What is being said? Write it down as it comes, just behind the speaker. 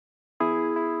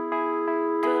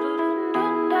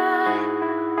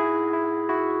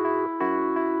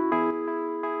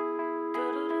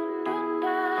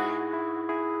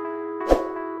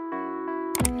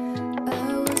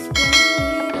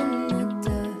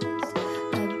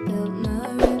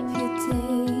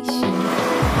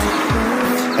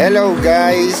Hello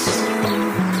guys,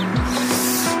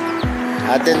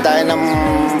 atin tayo ng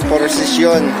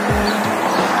prosesyon.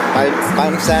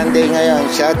 Palm Sunday ngayon.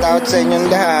 Shout out sa inyong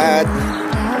lahat.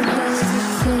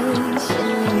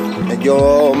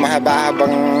 Medyo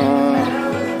mahaba-habang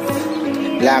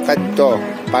lakad to,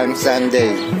 Palm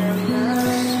Sunday.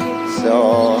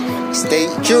 So stay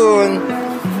tuned.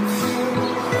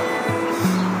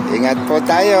 Ingat po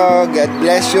tayo. God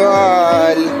bless you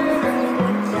all.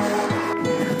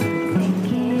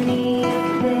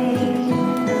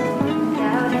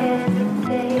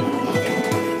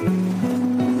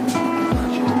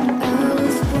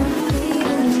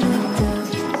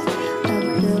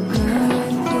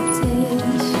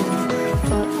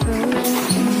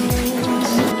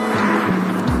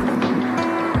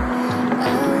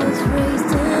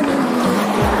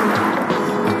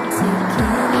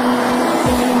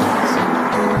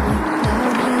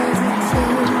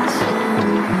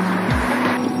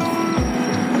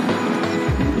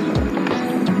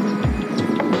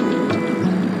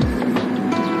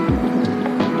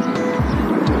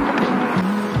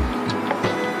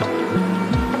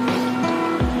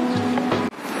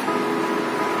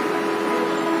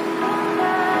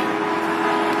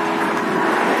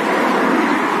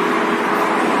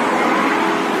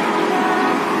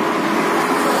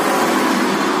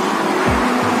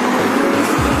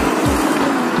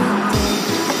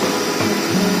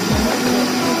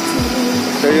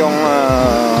 Ito yung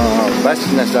bus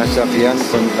na sasakyan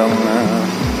puntang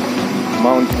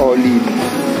Mount Olive.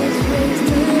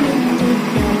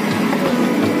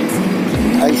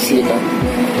 Ay, sila.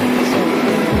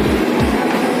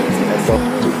 Ito.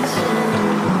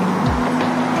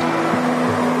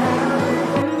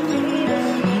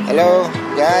 Hello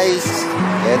guys.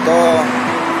 Ito.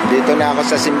 Dito na ako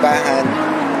sa simbahan.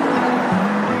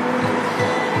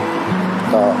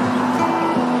 Ito.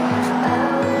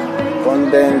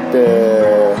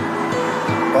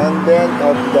 Convent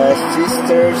of the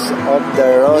Sisters of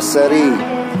the Rosary.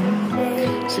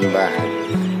 Simbahan.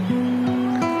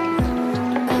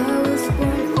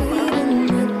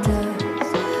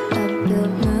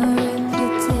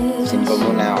 Simba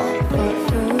muna ako.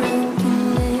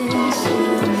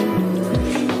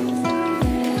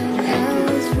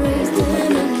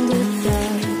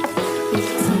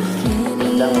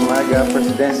 Magandang umaga,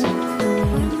 President.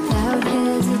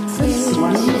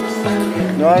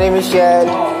 Good morning, Michelle.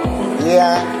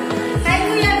 Yeah. Hi,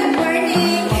 Kuya. Good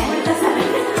morning.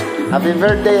 Happy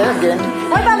birthday again.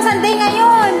 Hoy, Palm Sunday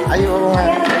ngayon. Ay, oo nga.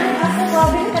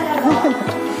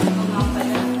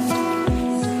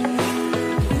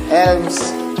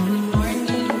 Elms.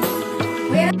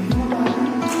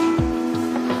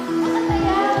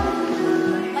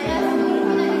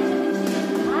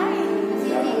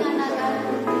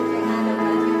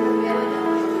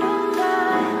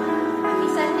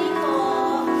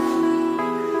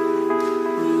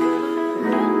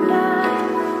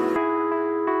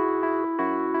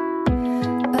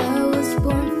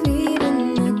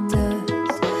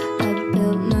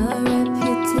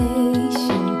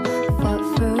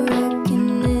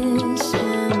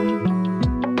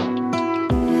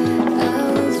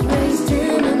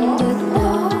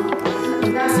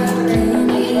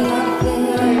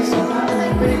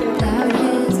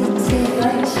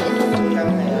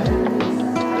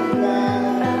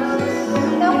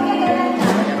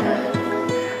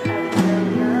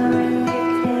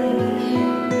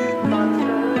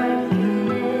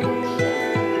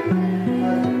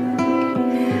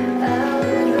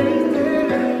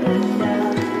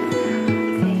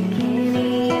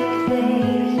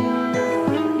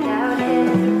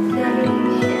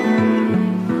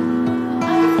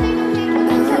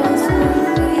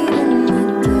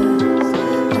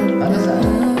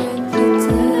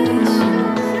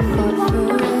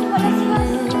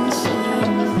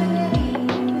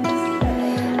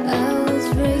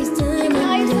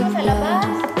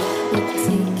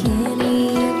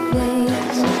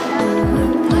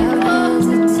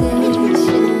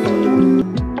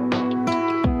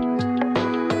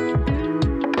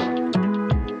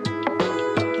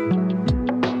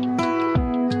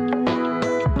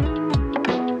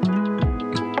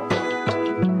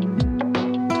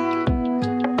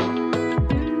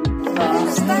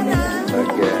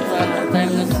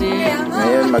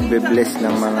 Ngayon magbe-bless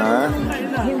ng mga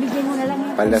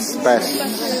palaspas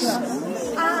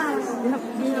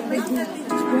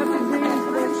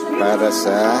para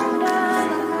sa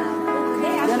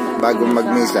bagong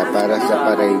magmisa, para sa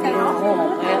parade.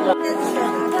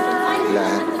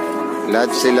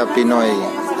 Lahat sila Pinoy.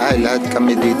 Lahat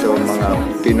kami dito mga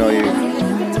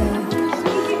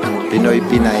Pinoy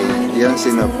Pinay. Yan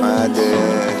sino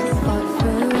Father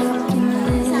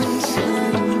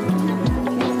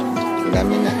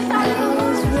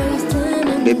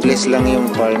Bibless lang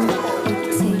yung farm.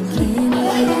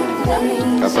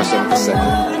 Tapos umpisa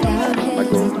na.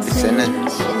 Mag-umpisa na.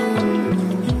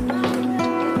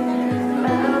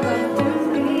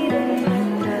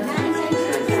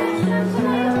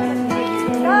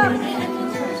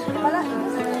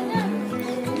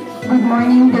 Good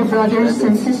morning, dear brothers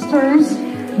and sisters.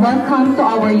 Welcome to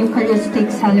our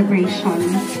Eucharistic celebration.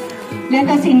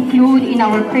 Let us include in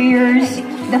our prayers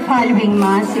the following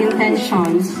Mass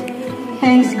intentions.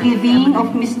 Thanksgiving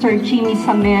of Mr. Jimmy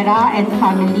Samera and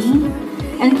family,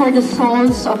 and for the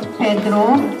souls of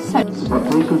Pedro,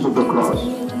 partakers of the cross,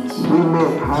 we may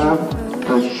have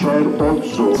a share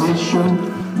also. Salvation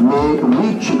may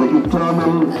reach the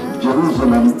eternal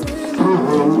Jerusalem through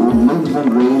whom who lives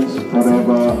and reigns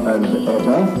forever and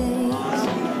ever.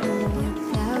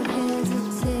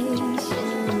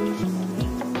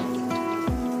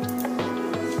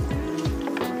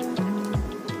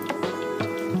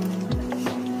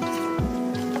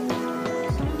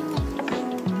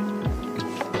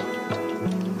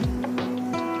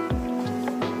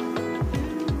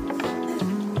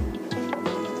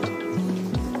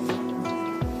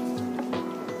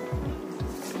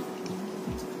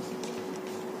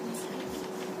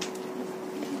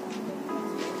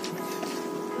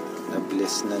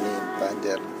 Na-bless na ni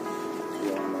Father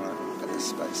yung mga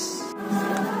kataspas.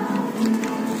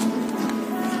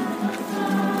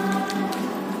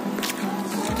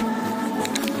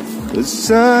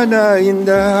 Hosanna in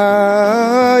the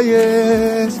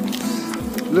highest,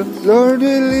 Lord,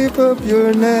 we lift up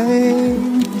your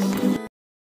name.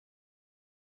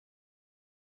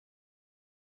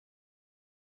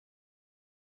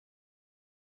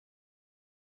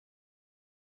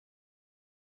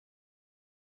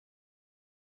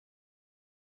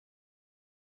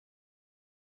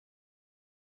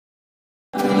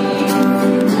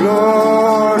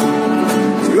 Lord,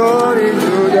 glory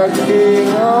to the King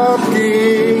of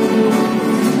Kings.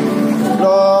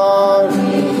 Lord,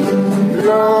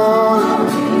 Lord,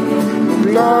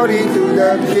 glory to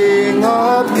the King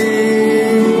of Kings.